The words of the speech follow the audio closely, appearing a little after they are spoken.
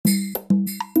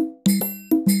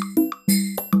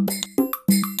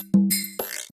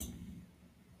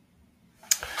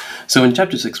So in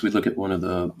chapter 6, we look at one of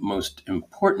the most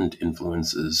important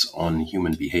influences on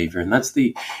human behavior, and that's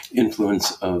the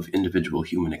influence of individual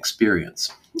human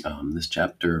experience. This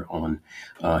chapter on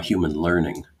human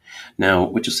learning. Now,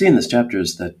 what you'll see in this chapter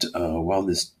is that while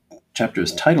this chapter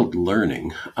is titled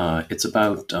 "Learning," it's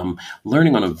about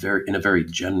learning in a very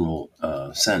general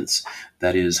sense.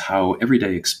 That is, how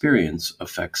everyday experience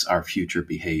affects our future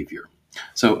behavior.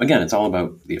 So again, it's all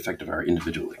about the effect of our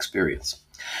individual experience.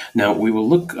 Now, we will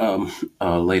look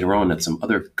later on at some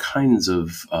other kinds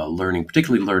of learning,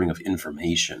 particularly learning of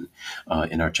information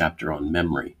in our chapter on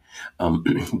memory.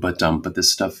 But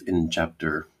this stuff in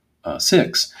chapter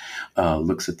 6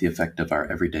 looks at the effect of our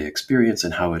everyday experience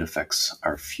and how it affects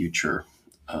our future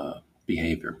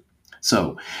behavior.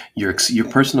 So your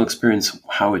personal experience,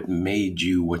 how it made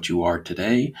you what you are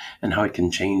today, and how it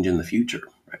can change in the future.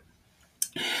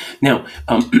 Now,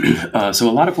 so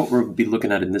a lot of what we'll be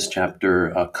looking at in this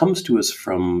chapter comes to us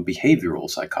from behavioral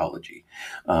psychology.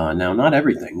 Now, not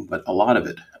everything, but a lot of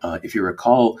it. If you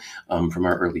recall from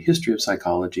our early history of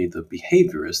psychology, the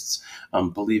behaviorists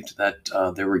believed that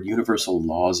there were universal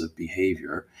laws of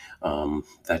behavior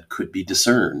that could be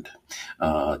discerned,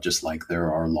 just like there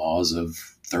are laws of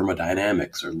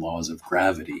thermodynamics or laws of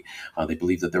gravity. They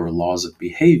believed that there were laws of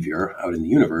behavior out in the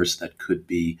universe that could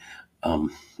be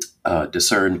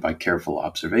discerned by careful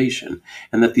observation,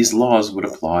 and that these laws would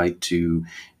apply to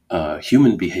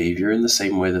human behavior in the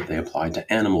same way that they apply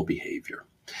to animal behavior.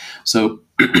 So,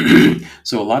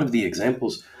 so a lot of the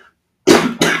examples,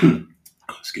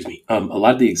 excuse me, a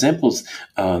lot of the examples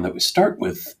that we start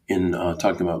with in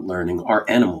talking about learning are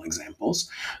animal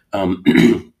examples.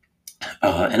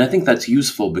 And I think that's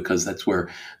useful because that's where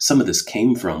some of this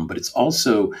came from, but it's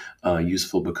also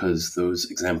useful because those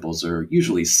examples are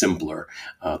usually simpler.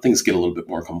 Things get a little bit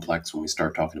more complex when we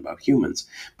start talking about humans.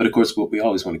 But of course, what we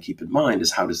always want to keep in mind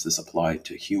is how does this apply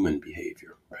to human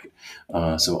behavior,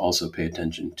 right? So also pay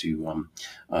attention to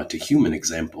human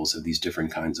examples of these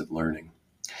different kinds of learning.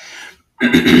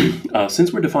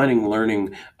 Since we're defining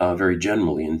learning very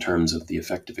generally in terms of the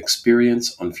effect of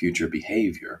experience on future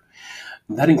behavior,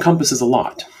 that encompasses a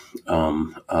lot.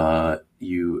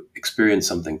 You experience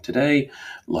something today,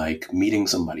 like meeting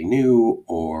somebody new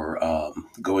or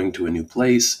going to a new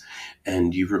place,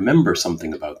 and you remember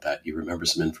something about that. You remember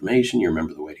some information, you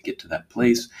remember the way to get to that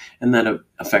place, and that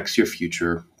affects your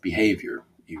future behavior.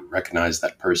 You recognize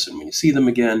that person when you see them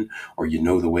again, or you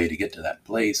know the way to get to that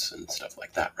place and stuff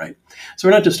like that, right? So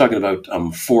we're not just talking about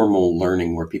formal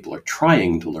learning where people are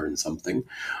trying to learn something,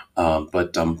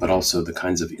 but also the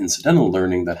kinds of incidental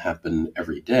learning that happen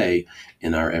every day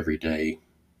in our everyday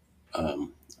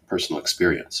personal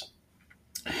experience.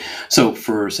 So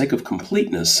for sake of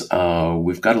completeness,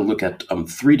 we've got to look at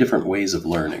 3 different ways of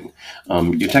learning.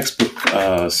 Your textbook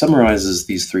summarizes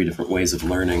these 3 different ways of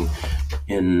learning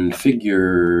in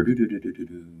figure,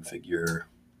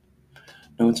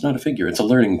 no, it's not a figure, it's a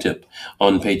learning tip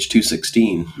on page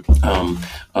 216,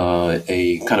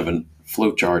 a kind of a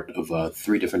flowchart of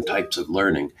 3 different types of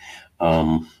learning.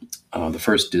 The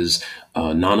first is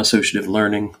non-associative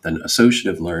learning, then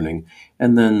associative learning,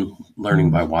 and then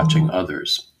learning by watching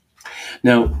others.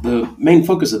 Now, the main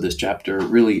focus of this chapter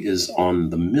really is on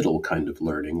the middle kind of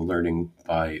learning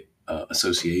by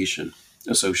association,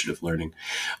 associative learning.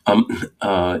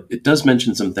 It does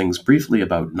mention some things briefly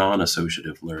about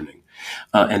non-associative learning.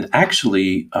 And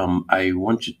actually, I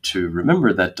want you to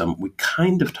remember that we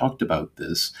kind of talked about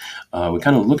this. We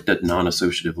kind of looked at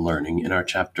non-associative learning in our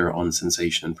chapter on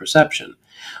sensation and perception,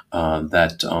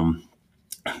 that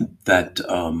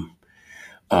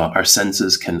our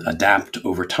senses can adapt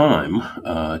over time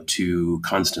to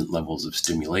constant levels of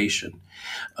stimulation.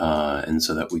 And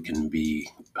so that we can be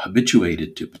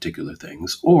habituated to particular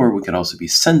things, or we can also be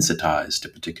sensitized to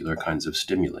particular kinds of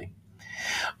stimuli.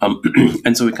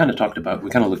 And so we kind of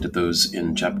looked at those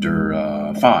in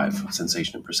chapter 5,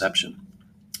 Sensation and Perception.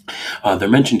 They're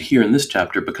mentioned here in this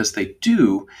chapter because they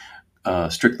do,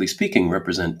 strictly speaking,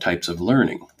 represent types of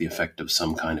learning, the effect of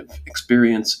some kind of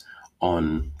experience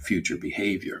on future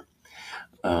behavior.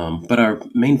 But our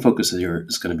main focus here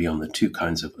is going to be on the 2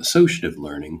 kinds of associative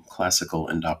learning, classical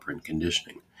and operant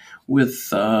conditioning, with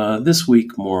this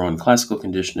week more on classical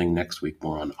conditioning, next week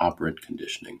more on operant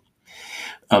conditioning.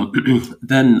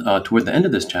 Then toward the end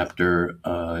of this chapter,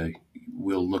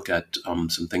 we'll look at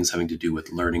some things having to do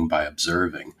with learning by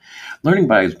observing. Learning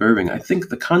by observing, I think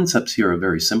the concepts here are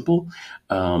very simple,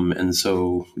 and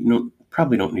so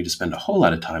probably don't need to spend a whole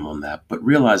lot of time on that, but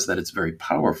realize that it's very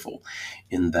powerful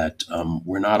in that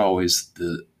we're not always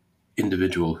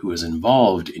individual who is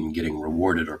involved in getting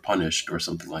rewarded or punished or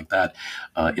something like that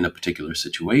in a particular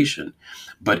situation.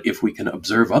 But if we can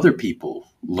observe other people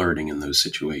learning in those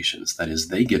situations, that is,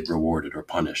 they get rewarded or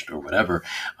punished or whatever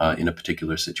in a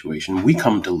particular situation, we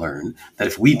come to learn that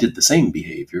if we did the same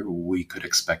behavior, we could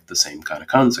expect the same kind of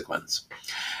consequence.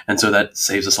 And so that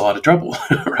saves us a lot of trouble,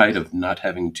 right, of not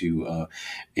having to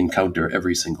encounter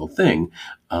every single thing.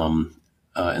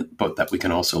 But that we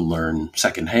can also learn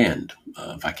secondhand,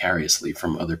 vicariously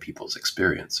from other people's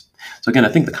experience. So again, I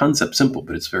think the concept's simple,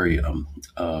 but it's very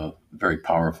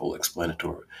powerful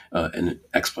explanatory and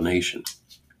explanation.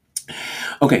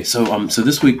 Okay, so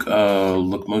this week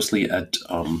look mostly at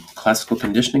classical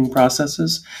conditioning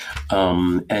processes,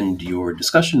 and your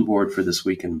discussion board for this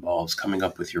week involves coming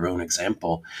up with your own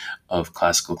example of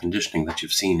classical conditioning that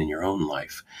you've seen in your own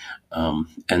life.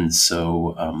 And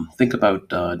so think about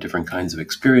different kinds of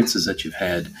experiences that you've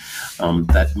had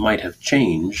that might have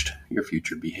changed your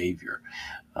future behavior.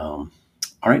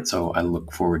 All right, so I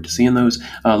look forward to seeing those.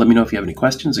 Let me know if you have any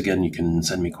questions. Again, you can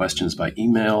send me questions by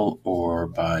email or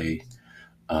by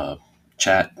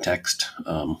chat, text,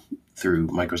 through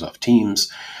Microsoft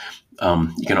Teams.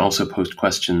 You can also post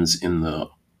questions in the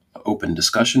open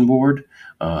discussion board,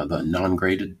 the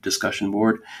non-graded discussion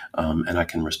board, and I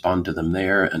can respond to them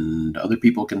there, and other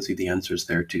people can see the answers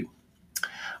there too.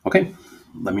 Okay,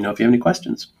 let me know if you have any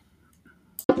questions.